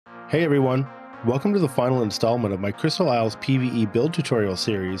Hey everyone, welcome to the final installment of my Crystal Isles PVE build tutorial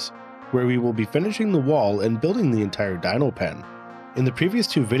series, where we will be finishing the wall and building the entire dino pen. In the previous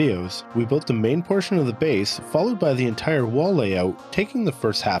two videos, we built the main portion of the base, followed by the entire wall layout, taking the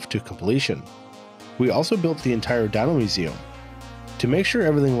first half to completion. We also built the entire dino museum. To make sure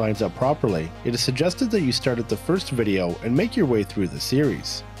everything lines up properly, it is suggested that you start at the first video and make your way through the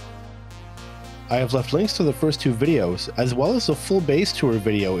series. I have left links to the first two videos, as well as the full base tour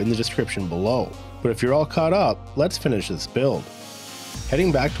video in the description below. But if you're all caught up, let's finish this build.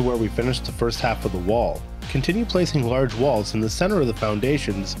 Heading back to where we finished the first half of the wall, continue placing large walls in the center of the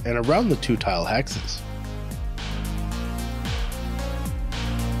foundations and around the two tile hexes.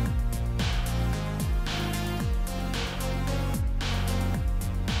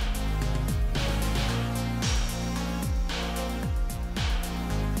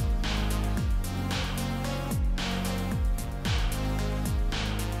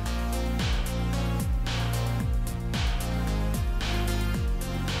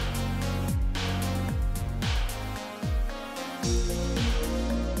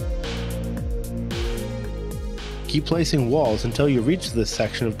 Keep placing walls until you reach this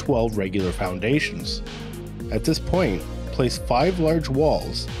section of 12 regular foundations. At this point, place 5 large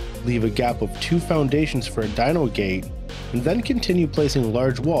walls, leave a gap of 2 foundations for a dino gate, and then continue placing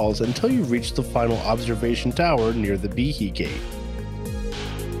large walls until you reach the final observation tower near the Behe gate.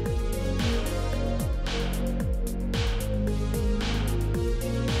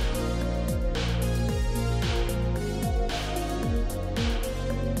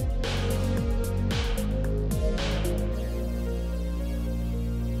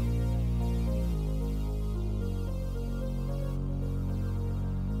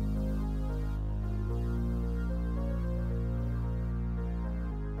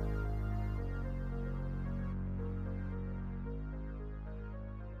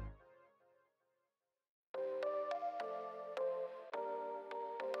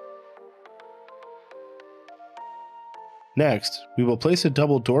 Next, we will place a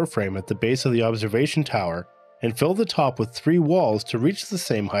double door frame at the base of the observation tower and fill the top with 3 walls to reach the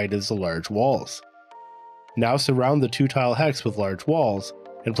same height as the large walls. Now surround the 2 tile hex with large walls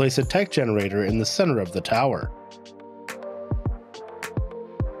and place a tech generator in the center of the tower.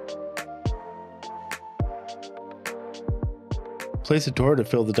 Place a door to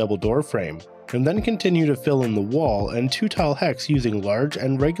fill the double door frame, and then continue to fill in the wall and 2 tile hex using large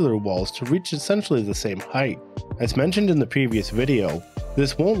and regular walls to reach essentially the same height. As mentioned in the previous video,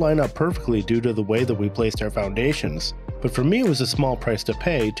 this won't line up perfectly due to the way that we placed our foundations, but for me it was a small price to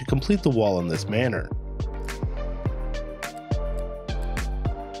pay to complete the wall in this manner.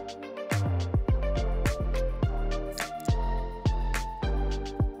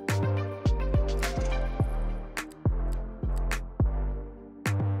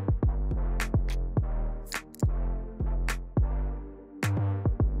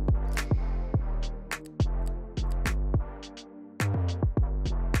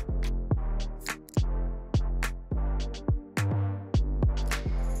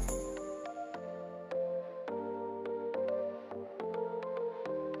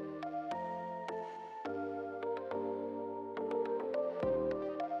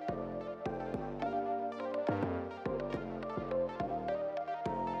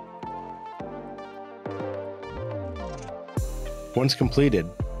 Once completed,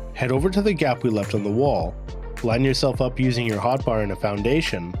 head over to the gap we left on the wall, line yourself up using your hotbar in a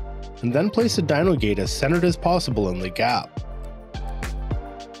foundation, and then place a dino gate as centered as possible in the gap.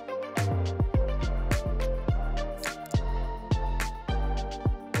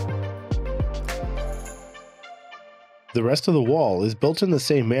 The rest of the wall is built in the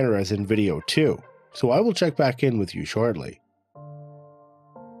same manner as in video 2, so I will check back in with you shortly.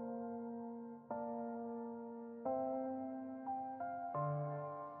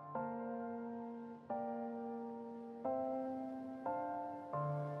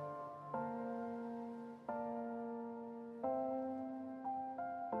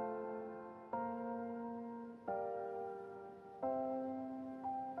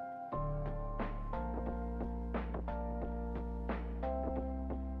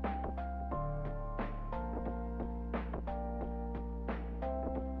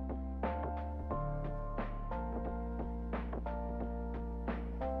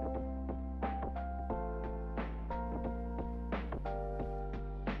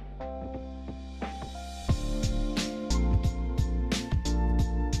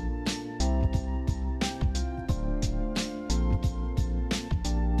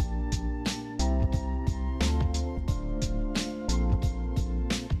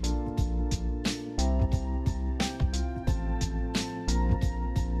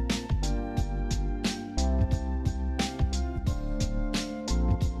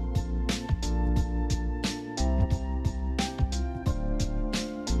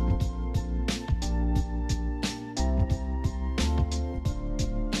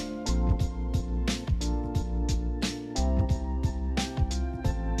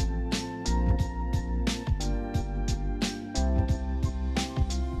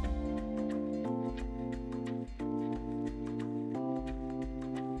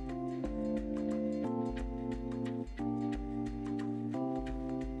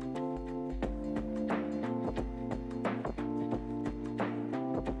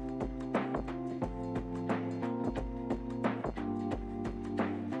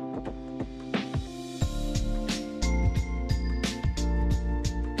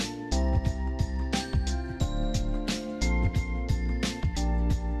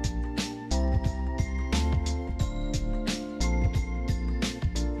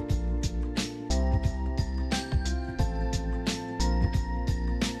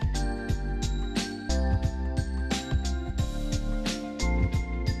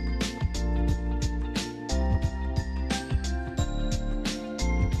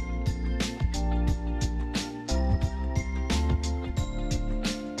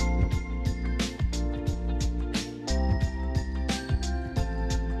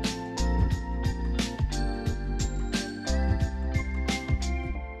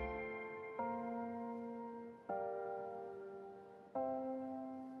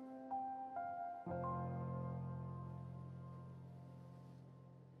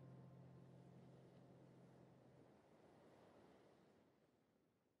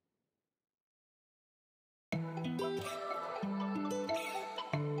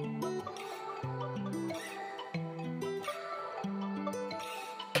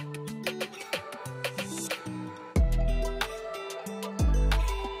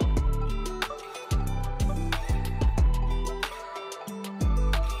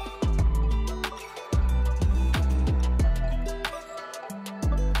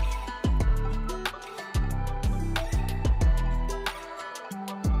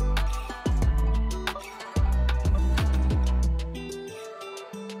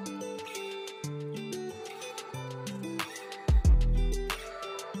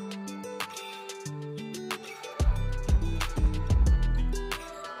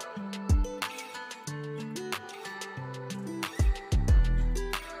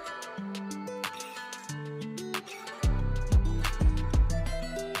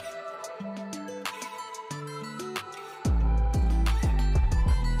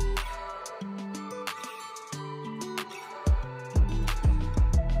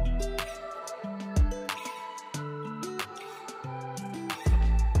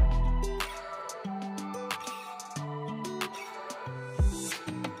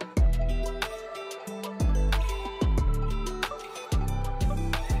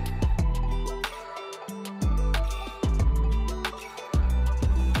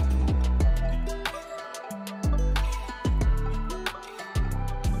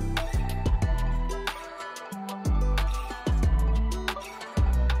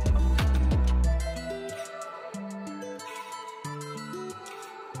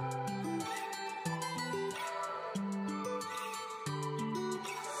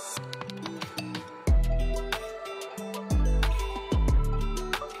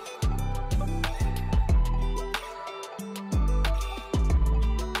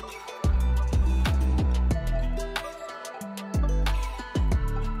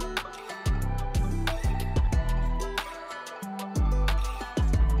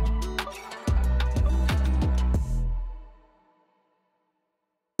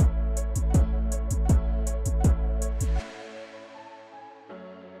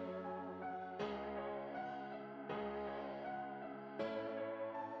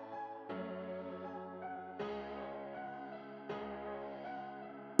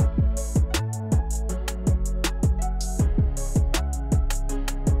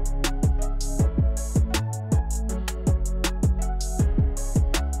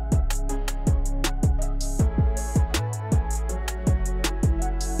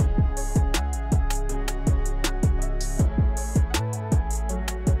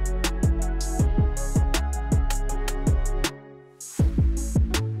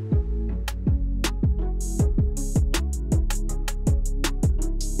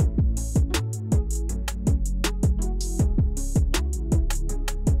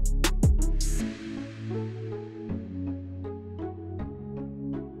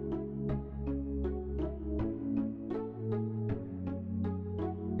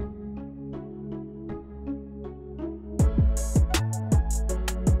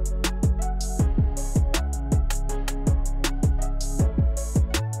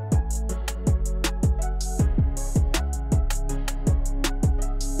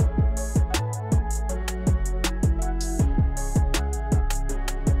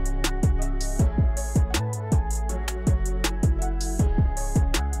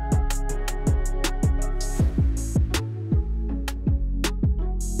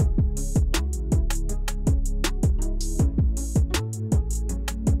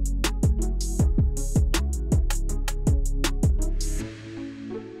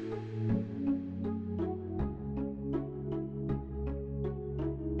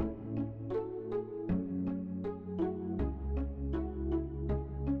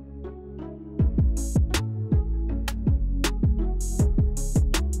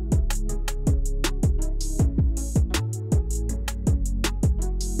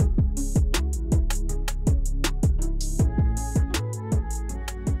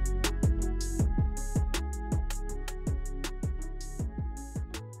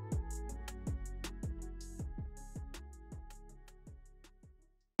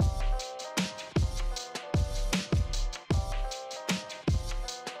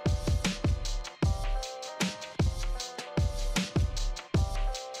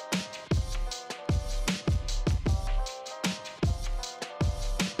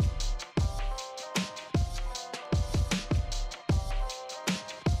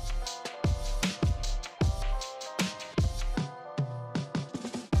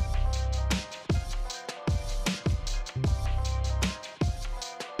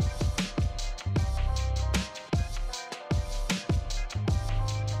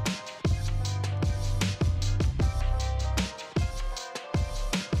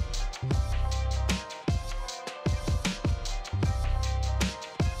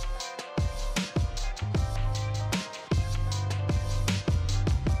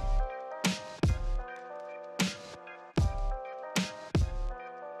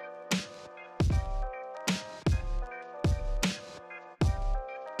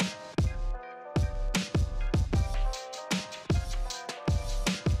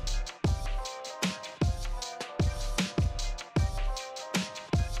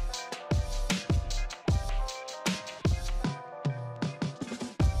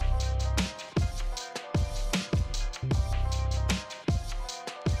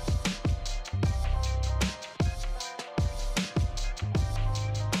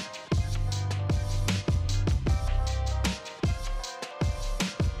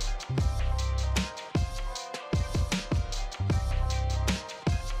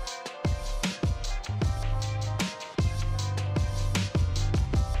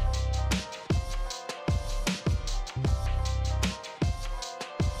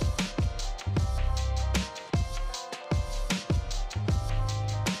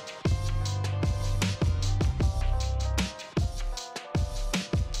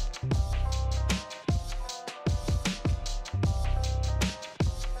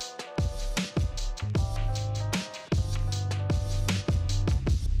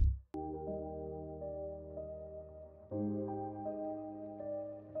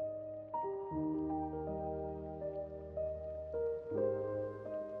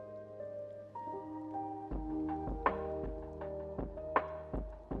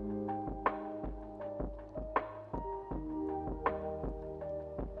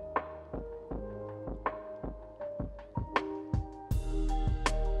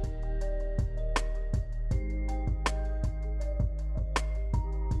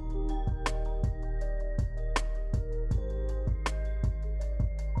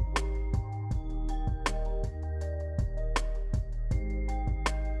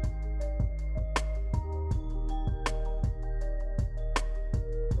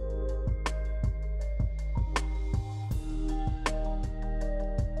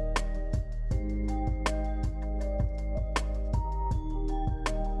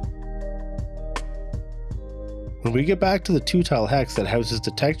 When we get back to the 2-tile hex that houses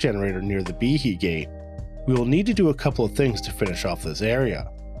the tech generator near the Behe gate, we will need to do a couple of things to finish off this area.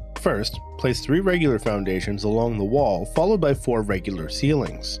 First, place 3 regular foundations along the wall, followed by 4 regular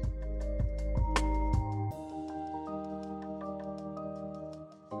ceilings.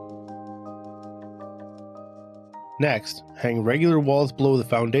 Next, hang regular walls below the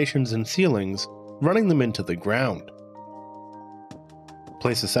foundations and ceilings, running them into the ground.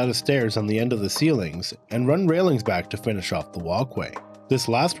 Place a set of stairs on the end of the ceilings, and run railings back to finish off the walkway. This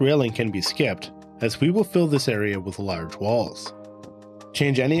last railing can be skipped, as we will fill this area with large walls.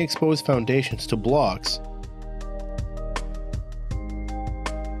 Change any exposed foundations to blocks,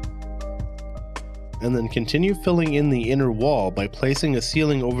 and then continue filling in the inner wall by placing a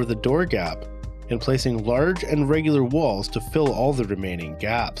ceiling over the door gap and placing large and regular walls to fill all the remaining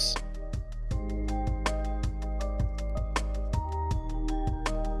gaps.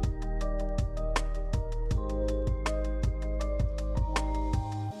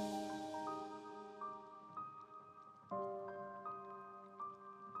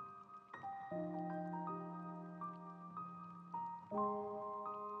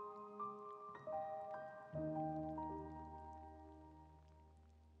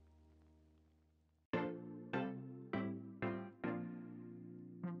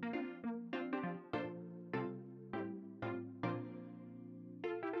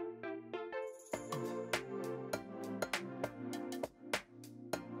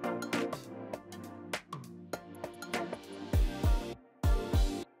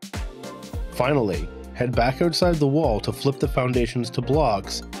 Finally, head back outside the wall to flip the foundations to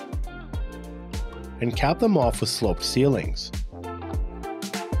blocks and cap them off with sloped ceilings.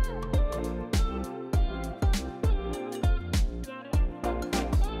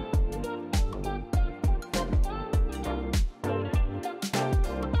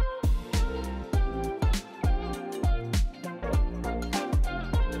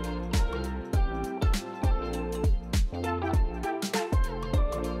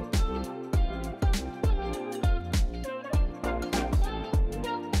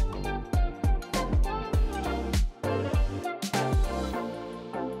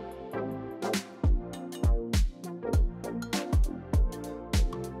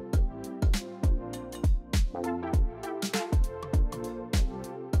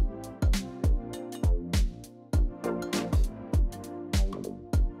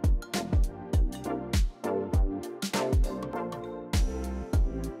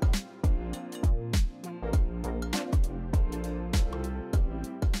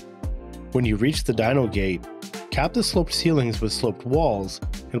 When you reach the Dino gate, cap the sloped ceilings with sloped walls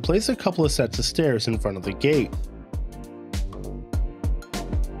and place a couple of sets of stairs in front of the gate.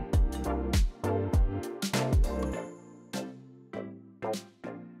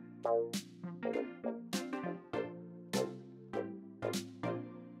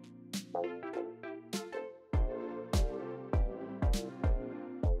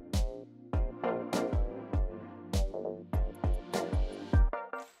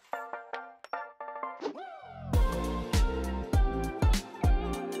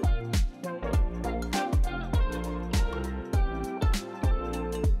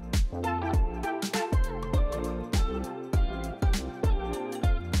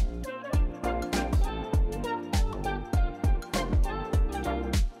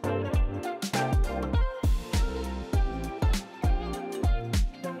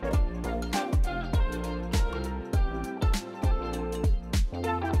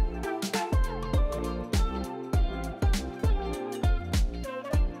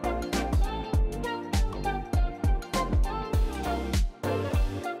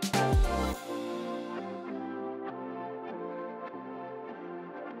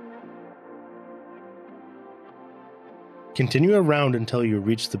 Continue around until you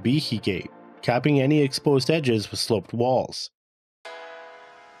reach the Behe gate, capping any exposed edges with sloped walls.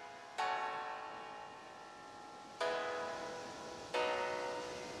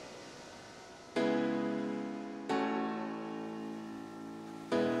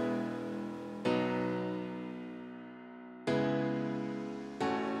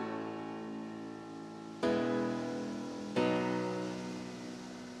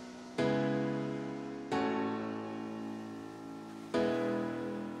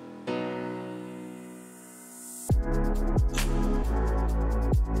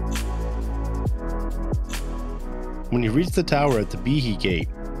 When you reach the tower at the Behe gate,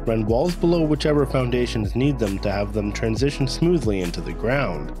 run walls below whichever foundations need them to have them transition smoothly into the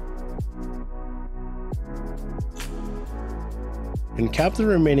ground. And cap the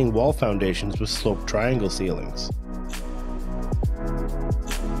remaining wall foundations with sloped triangle ceilings.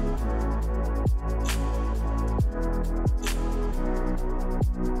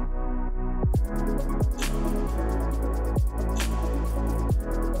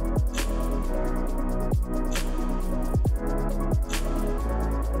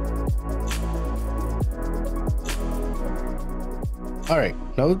 Alright,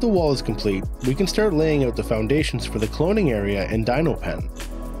 now that the wall is complete, we can start laying out the foundations for the cloning area and Dino Pen.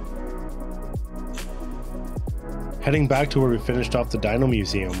 Heading back to where we finished off the Dino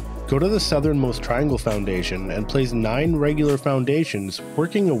Museum, go to the southernmost triangle foundation and place 9 regular foundations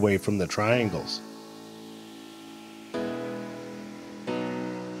working away from the triangles.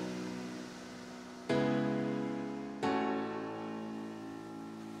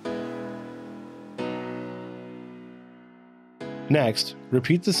 Next,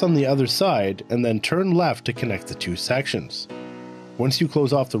 repeat this on the other side and then turn left to connect the 2 sections. Once you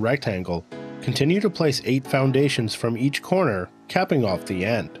close off the rectangle, continue to place 8 foundations from each corner, capping off the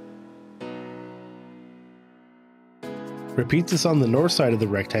end. Repeat this on the north side of the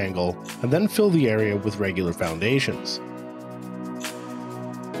rectangle, and then fill the area with regular foundations.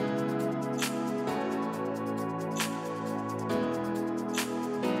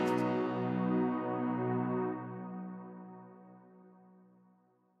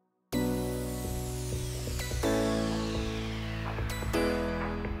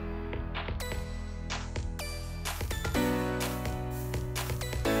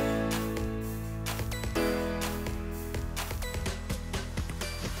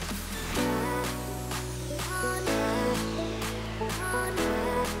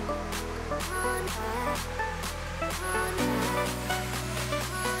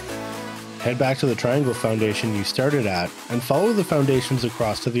 Head back to the triangle foundation you started at and follow the foundations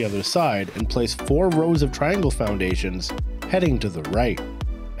across to the other side and place 4 rows of triangle foundations heading to the right.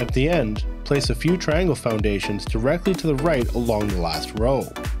 At the end, place a few triangle foundations directly to the right along the last row.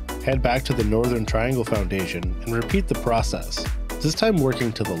 Head back to the northern triangle foundation and repeat the process, this time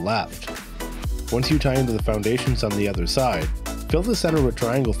working to the left. Once you tie into the foundations on the other side, fill the center with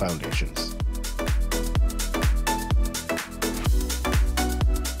triangle foundations.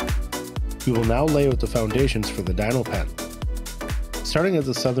 We will now lay out the foundations for the Dino Pen. Starting at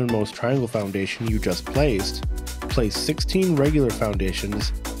the southernmost triangle foundation you just placed, place 16 regular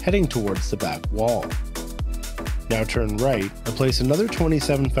foundations heading towards the back wall. Now turn right and place another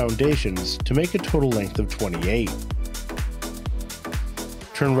 27 foundations to make a total length of 28.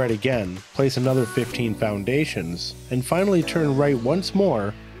 Turn right again, place another 15 foundations, and finally turn right once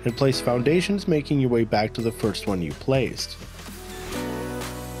more and place foundations making your way back to the first one you placed.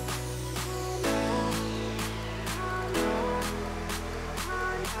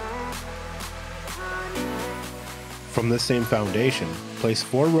 From this same foundation, place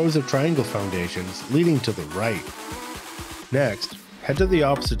 4 rows of triangle foundations leading to the right. Next, head to the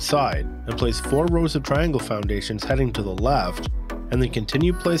opposite side and place 4 rows of triangle foundations heading to the left, and then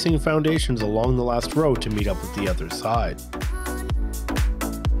continue placing foundations along the last row to meet up with the other side.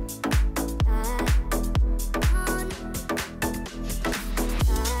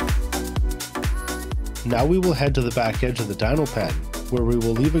 Now we will head to the back edge of the Dino Pen, where we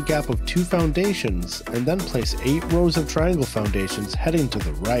will leave a gap of 2 foundations and then place 8 rows of triangle foundations heading to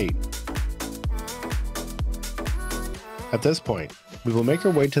the right. At this point, we will make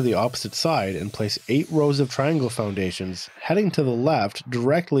our way to the opposite side and place 8 rows of triangle foundations heading to the left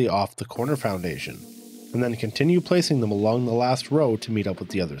directly off the corner foundation, and then continue placing them along the last row to meet up with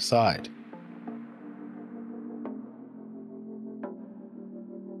the other side.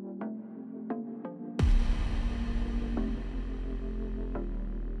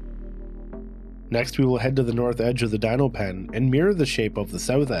 Next, we will head to the north edge of the Dino Pen and mirror the shape of the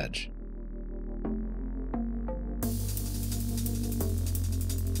south edge.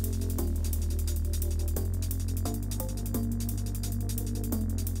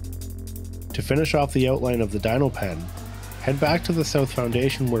 To finish off the outline of the Dino Pen, head back to the south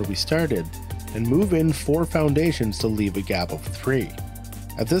foundation where we started and move in 4 foundations to leave a gap of 3.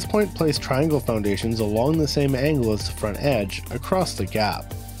 At this point, place triangle foundations along the same angle as the front edge across the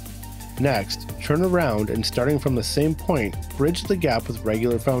gap. Next, turn around and starting from the same point, bridge the gap with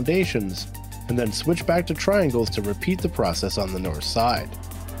regular foundations, and then switch back to triangles to repeat the process on the north side.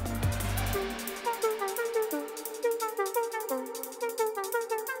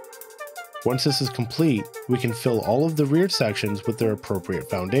 Once this is complete, we can fill all of the rear sections with their appropriate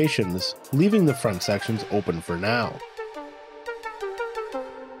foundations, leaving the front sections open for now.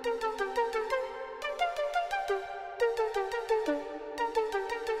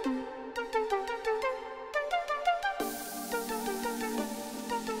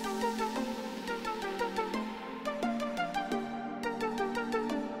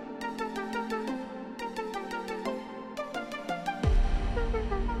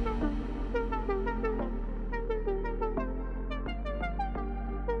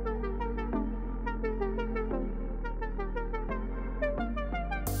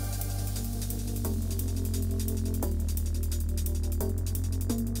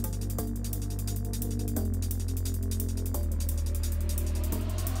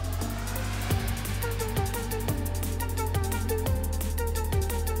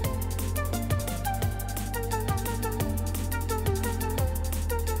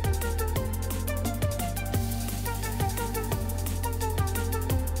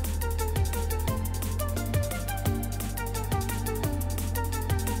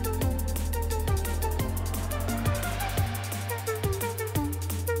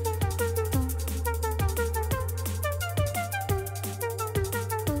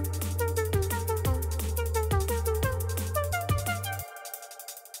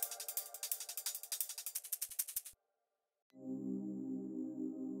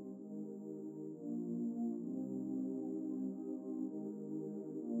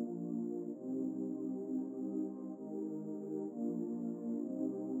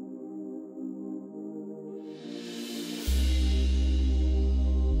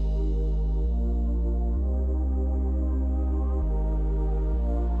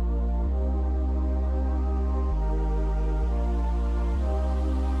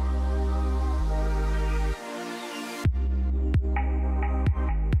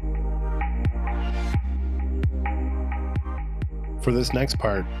 For this next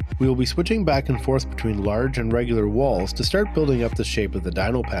part, we will be switching back and forth between large and regular walls to start building up the shape of the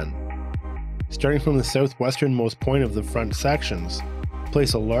dino pen. Starting from the southwesternmost point of the front sections,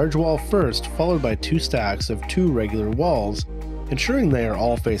 place a large wall first, followed by 2 stacks of 2 regular walls, ensuring they are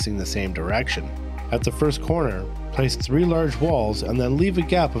all facing the same direction. At the first corner, place 3 large walls and then leave a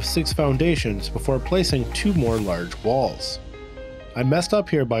gap of 6 foundations before placing 2 more large walls. I messed up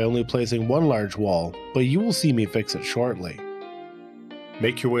here by only placing 1 large wall, but you will see me fix it shortly.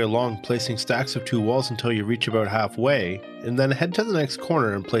 Make your way along, placing stacks of 2 walls until you reach about halfway, and then head to the next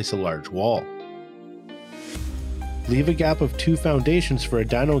corner and place a large wall. Leave a gap of 2 foundations for a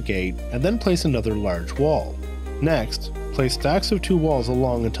dino gate, and then place another large wall. Next, place stacks of 2 walls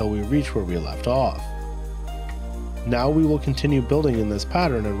along until we reach where we left off. Now we will continue building in this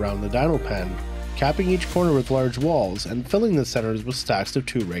pattern around the dino pen, capping each corner with large walls and filling the centers with stacks of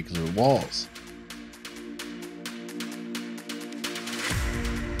 2 regular walls.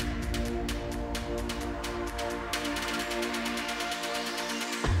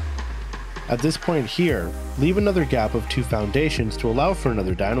 At this point here, leave another gap of 2 foundations to allow for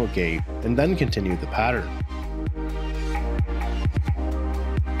another dino gate, and then continue the pattern.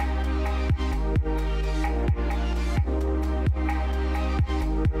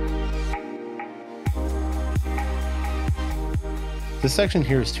 This section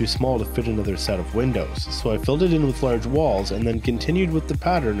here is too small to fit another set of windows, so I filled it in with large walls and then continued with the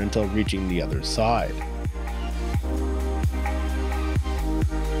pattern until reaching the other side.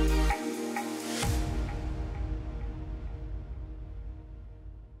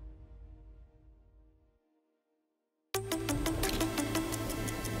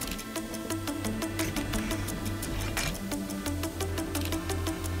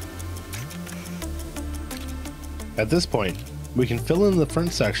 At this point, we can fill in the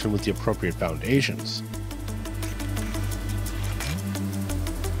front section with the appropriate foundations.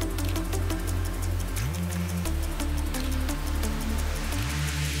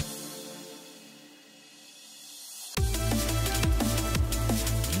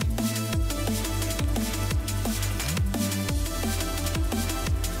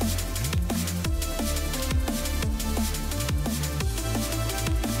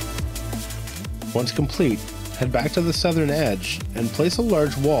 Once complete, head back to the southern edge and place a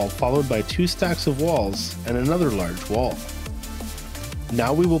large wall followed by 2 stacks of walls and another large wall.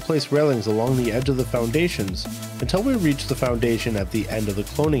 Now we will place railings along the edge of the foundations until we reach the foundation at the end of the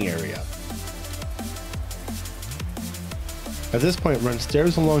cloning area. At this point, run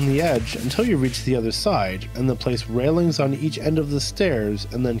stairs along the edge until you reach the other side, and then place railings on each end of the stairs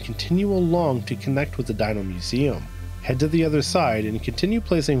and then continue along to connect with the Dino Museum. Head to the other side and continue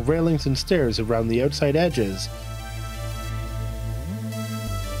placing railings and stairs around the outside edges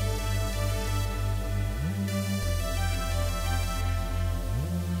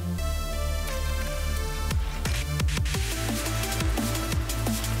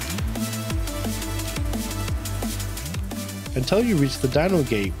until you reach the dino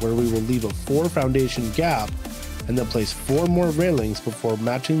gate, where we will leave a 4 foundation gap and then place 4 more railings before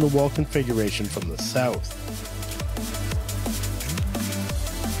matching the wall configuration from the south.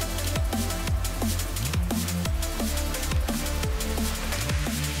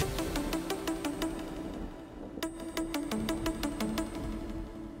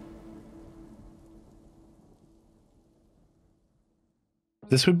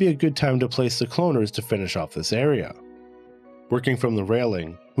 This would be a good time to place the cloners to finish off this area. Working from the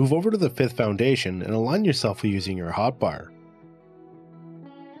railing, move over to the 5th foundation and align yourself using your hotbar.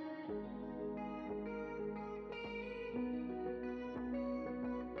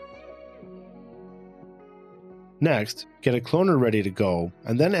 Next, get a cloner ready to go,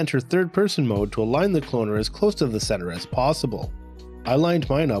 and then enter 3rd person mode to align the cloner as close to the center as possible. I lined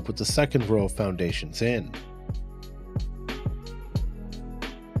mine up with the 2nd row of foundations in.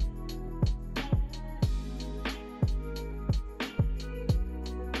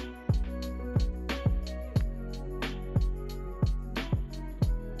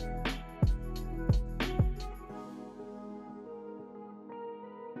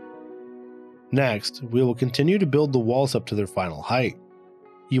 Next, we will continue to build the walls up to their final height.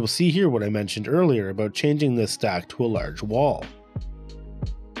 You will see here what I mentioned earlier about changing this stack to a large wall.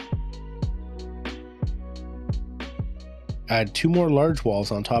 Add 2 more large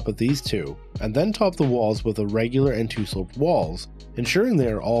walls on top of these 2, and then top the walls with a regular and 2 sloped walls, ensuring they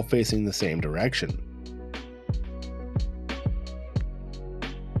are all facing the same direction.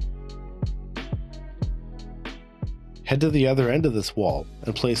 Head to the other end of this wall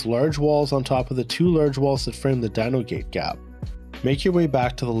and place large walls on top of the 2 large walls that frame the dino gate gap. Make your way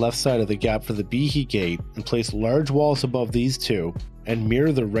back to the left side of the gap for the B-heat gate and place large walls above these two and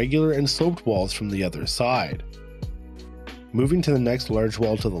mirror the regular and sloped walls from the other side. Moving to the next large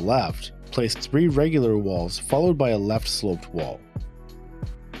wall to the left, place 3 regular walls followed by a left sloped wall.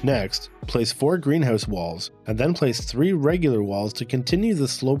 Next, place 4 greenhouse walls and then place 3 regular walls to continue the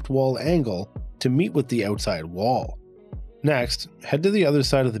sloped wall angle to meet with the outside wall. Next, head to the other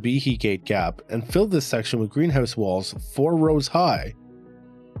side of the B-heat gate gap and fill this section with greenhouse walls 4 rows high,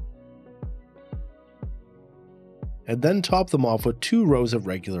 and then top them off with 2 rows of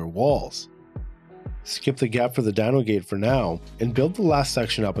regular walls. Skip the gap for the dino gate for now, and build the last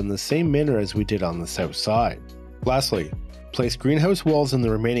section up in the same manner as we did on the south side. Lastly, place greenhouse walls in the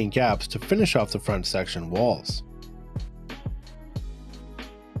remaining gaps to finish off the front section walls.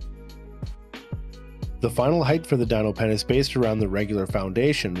 The final height for the dino pen is based around the regular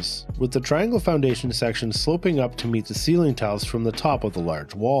foundations, with the triangle foundation section sloping up to meet the ceiling tiles from the top of the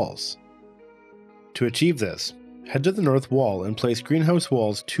large walls. To achieve this, head to the north wall and place greenhouse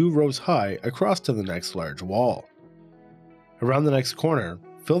walls 2 rows high across to the next large wall. Around the next corner,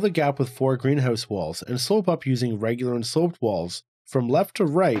 fill the gap with 4 greenhouse walls and slope up using regular and sloped walls from left to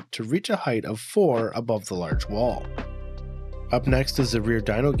right to reach a height of 4 above the large wall. Up next is the rear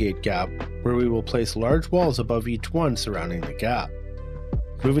dino gate gap, where we will place large walls above each one surrounding the gap.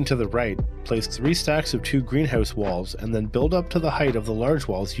 Moving to the right, place 3 stacks of 2 greenhouse walls and then build up to the height of the large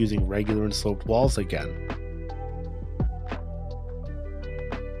walls using regular and sloped walls again.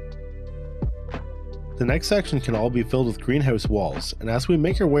 The next section can all be filled with greenhouse walls, and as we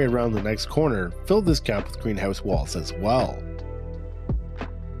make our way around the next corner, fill this gap with greenhouse walls as well.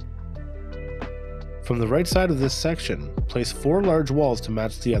 From the right side of this section, place 4 large walls to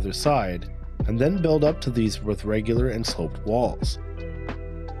match the other side, and then build up to these with regular and sloped walls.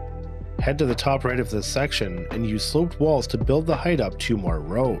 Head to the top right of this section and use sloped walls to build the height up 2 more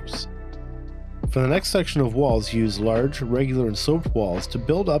rows. For the next section of walls, use large, regular and sloped walls to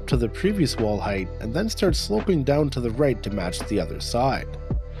build up to the previous wall height and then start sloping down to the right to match the other side.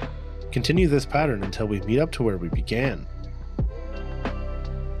 Continue this pattern until we meet up to where we began.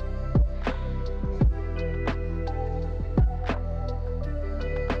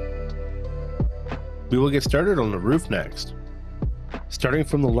 We will get started on the roof next. Starting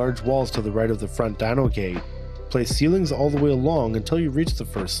from the large walls to the right of the front dino gate, place ceilings all the way along until you reach the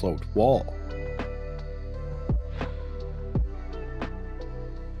first sloped wall.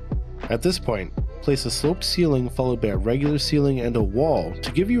 At this point, place a sloped ceiling followed by a regular ceiling and a wall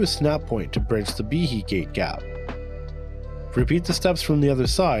to give you a snap point to bridge the B-heat gate gap. Repeat the steps from the other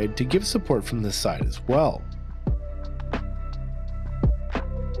side to give support from this side as well.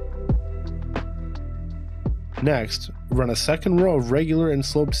 Next, run a second row of regular and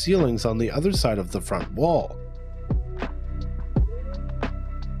sloped ceilings on the other side of the front wall.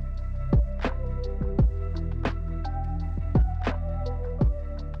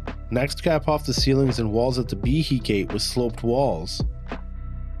 Next, cap off the ceilings and walls at the B-heat gate with sloped walls.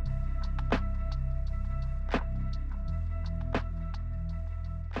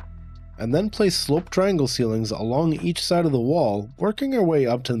 And then place sloped triangle ceilings along each side of the wall, working our way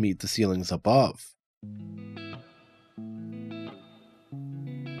up to meet the ceilings above.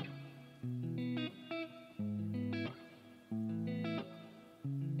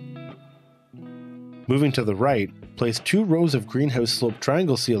 Moving to the right, place 2 rows of greenhouse sloped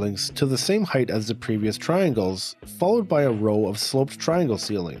triangle ceilings to the same height as the previous triangles, followed by a row of sloped triangle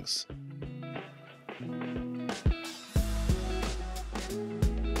ceilings.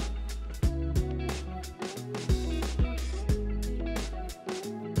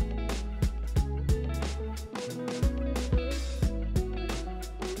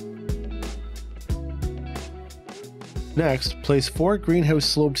 Next, place 4 greenhouse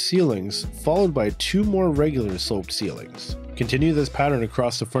sloped ceilings, followed by 2 more regular sloped ceilings. Continue this pattern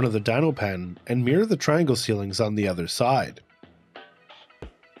across the front of the dino pen, and mirror the triangle ceilings on the other side.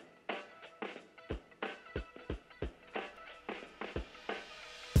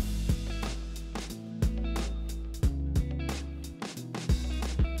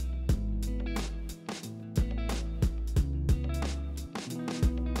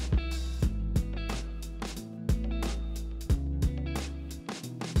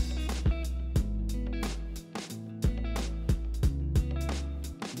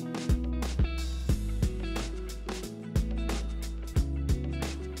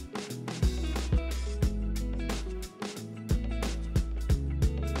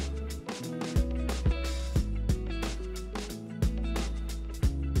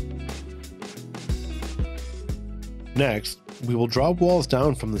 Next, we will drop walls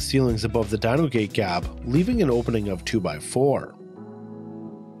down from the ceilings above the dino gate gap, leaving an opening of 2x4.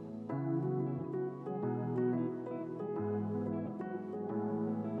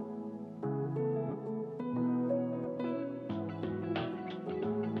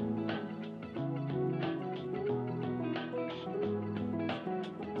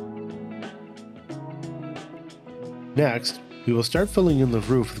 Next, we will start filling in the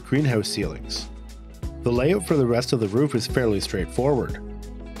roof with greenhouse ceilings. The layout for the rest of the roof is fairly straightforward,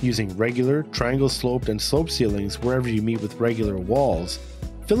 using regular, triangle sloped and sloped ceilings wherever you meet with regular walls,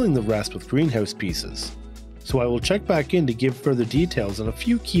 filling the rest with greenhouse pieces. So I will check back in to give further details on a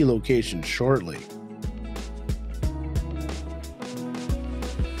few key locations shortly.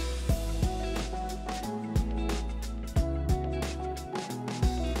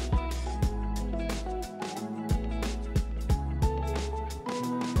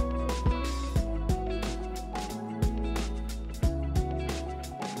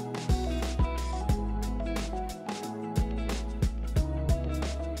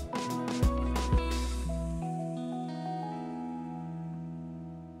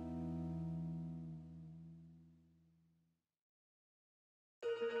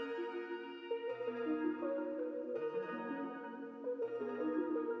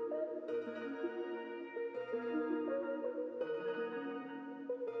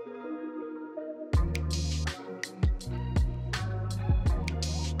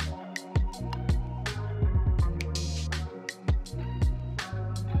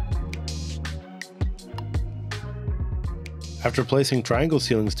 After placing triangle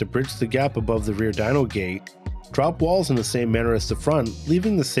ceilings to bridge the gap above the rear dino gate, drop walls in the same manner as the front,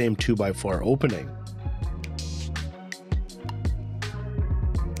 leaving the same 2x4 opening.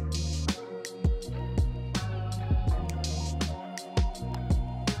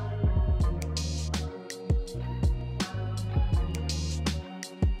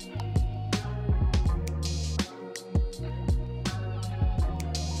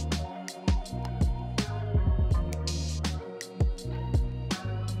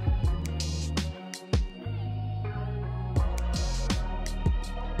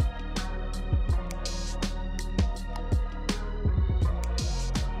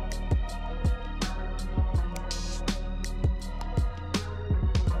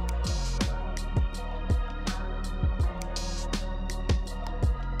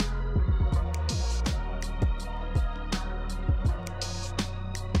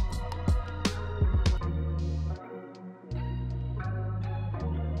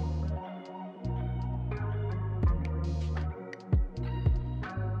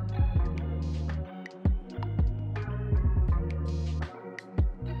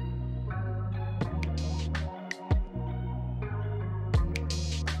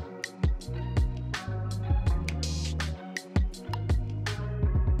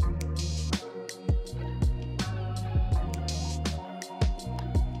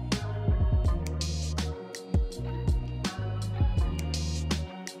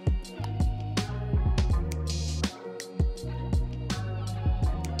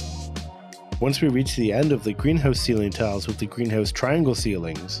 Once we reach the end of the greenhouse ceiling tiles with the greenhouse triangle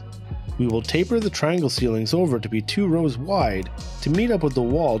ceilings, we will taper the triangle ceilings over to be 2 rows wide to meet up with the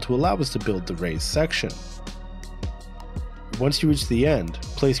wall to allow us to build the raised section. Once you reach the end,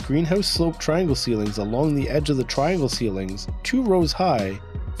 place greenhouse sloped triangle ceilings along the edge of the triangle ceilings 2 rows high,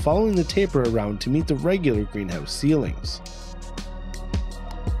 following the taper around to meet the regular greenhouse ceilings.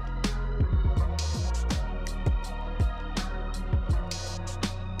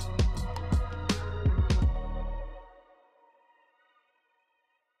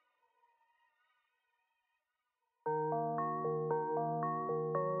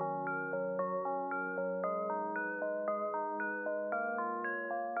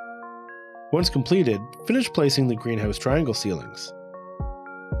 Once completed, finish placing the greenhouse triangle ceilings.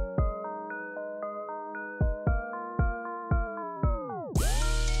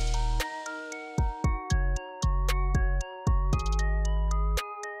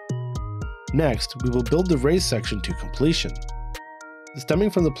 Next, we will build the raised section to completion. Stemming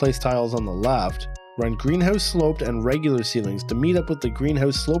from the place tiles on the left, run greenhouse sloped and regular ceilings to meet up with the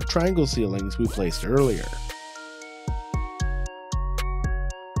greenhouse sloped triangle ceilings we placed earlier.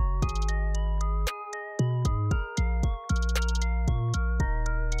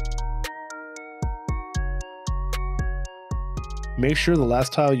 Make sure the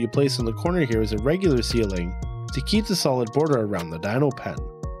last tile you place in the corner here is a regular ceiling to keep the solid border around the dino pen.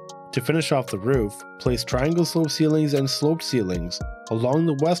 To finish off the roof, place triangle slope ceilings and sloped ceilings along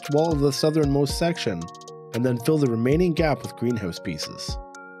the west wall of the southernmost section, and then fill the remaining gap with greenhouse pieces.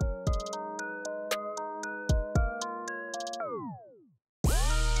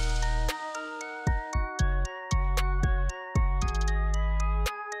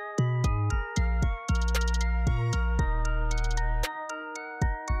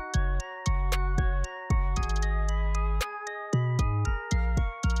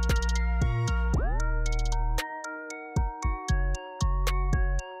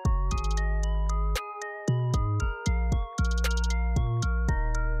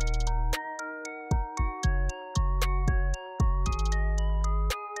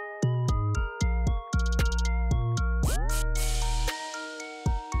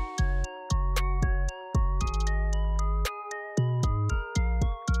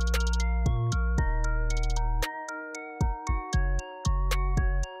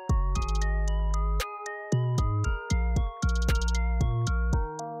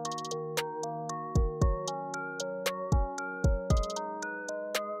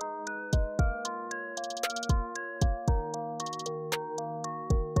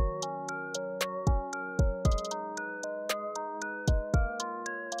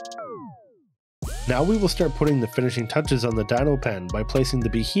 Now we will start putting the finishing touches on the dino pen by placing the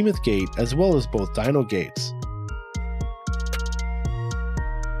behemoth gate as well as both dino gates.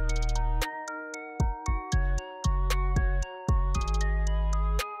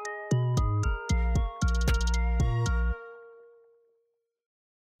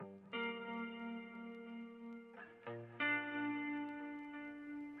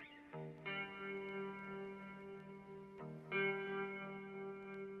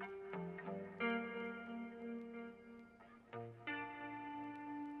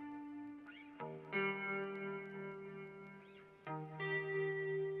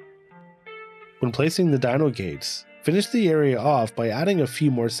 When placing the dino gates, finish the area off by adding a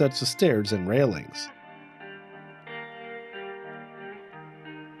few more sets of stairs and railings.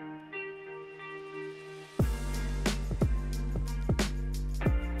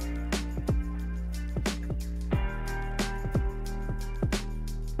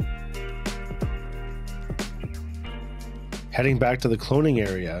 Heading back to the cloning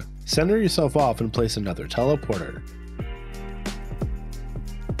area, center yourself off and place another teleporter.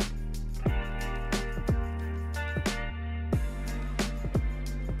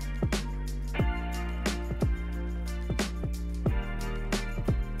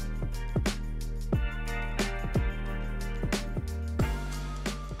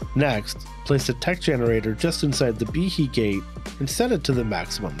 Next, place a tech generator just inside the B-heat gate and set it to the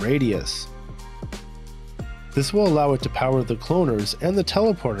maximum radius. This will allow it to power the cloners and the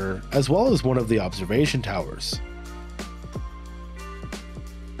teleporter as well as one of the observation towers.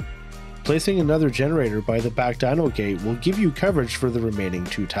 Placing another generator by the back dino gate will give you coverage for the remaining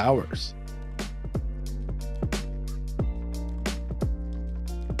 2 towers.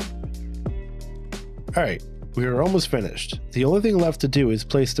 Alright, we are almost finished. The only thing left to do is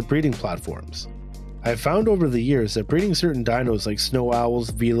place the breeding platforms. I have found over the years that breeding certain dinos like snow owls,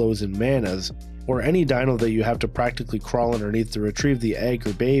 velos, and manas, or any dino that you have to practically crawl underneath to retrieve the egg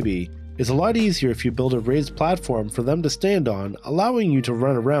or baby, is a lot easier if you build a raised platform for them to stand on, allowing you to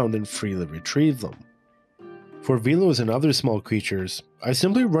run around and freely retrieve them. For velos and other small creatures, I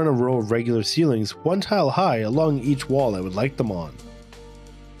simply run a row of regular ceilings 1 tile high along each wall I would like them on.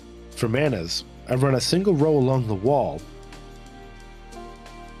 For manas, I run a single row along the wall,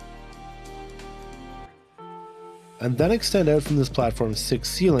 and then extend out from this platform 6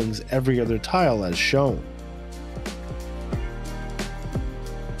 ceilings every other tile as shown.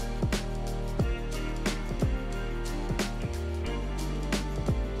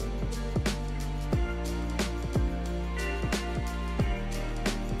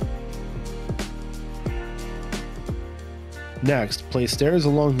 Next, place stairs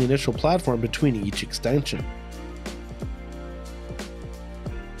along the initial platform between each extension.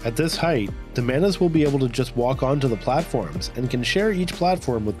 At this height, the manas will be able to just walk onto the platforms and can share each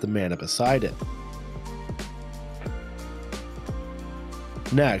platform with the mana beside it.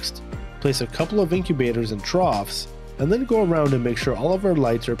 Next, place a couple of incubators and troughs, and then go around and make sure all of our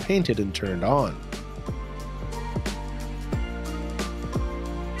lights are painted and turned on.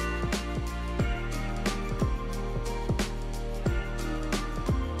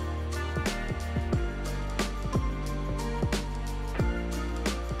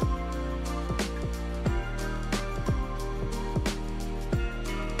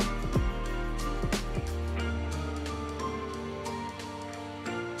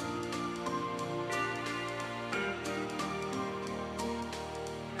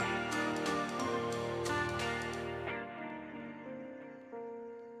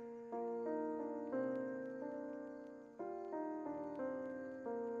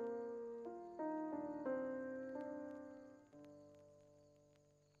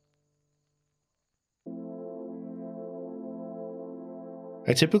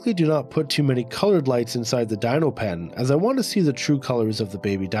 I typically do not put too many colored lights inside the dino pen, as I want to see the true colors of the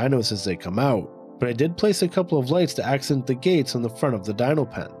baby dinos as they come out, but I did place a couple of lights to accent the gates on the front of the dino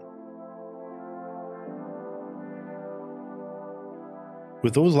pen.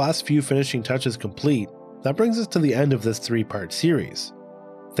 With those last few finishing touches complete, that brings us to the end of this 3-part series.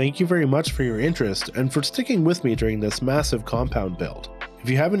 Thank you very much for your interest and for sticking with me during this massive compound build. If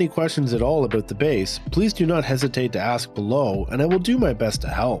you have any questions at all about the base, please do not hesitate to ask below and I will do my best to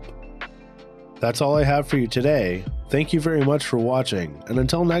help. That's all I have for you today. Thank you very much for watching, and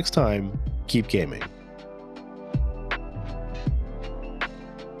until next time, keep gaming.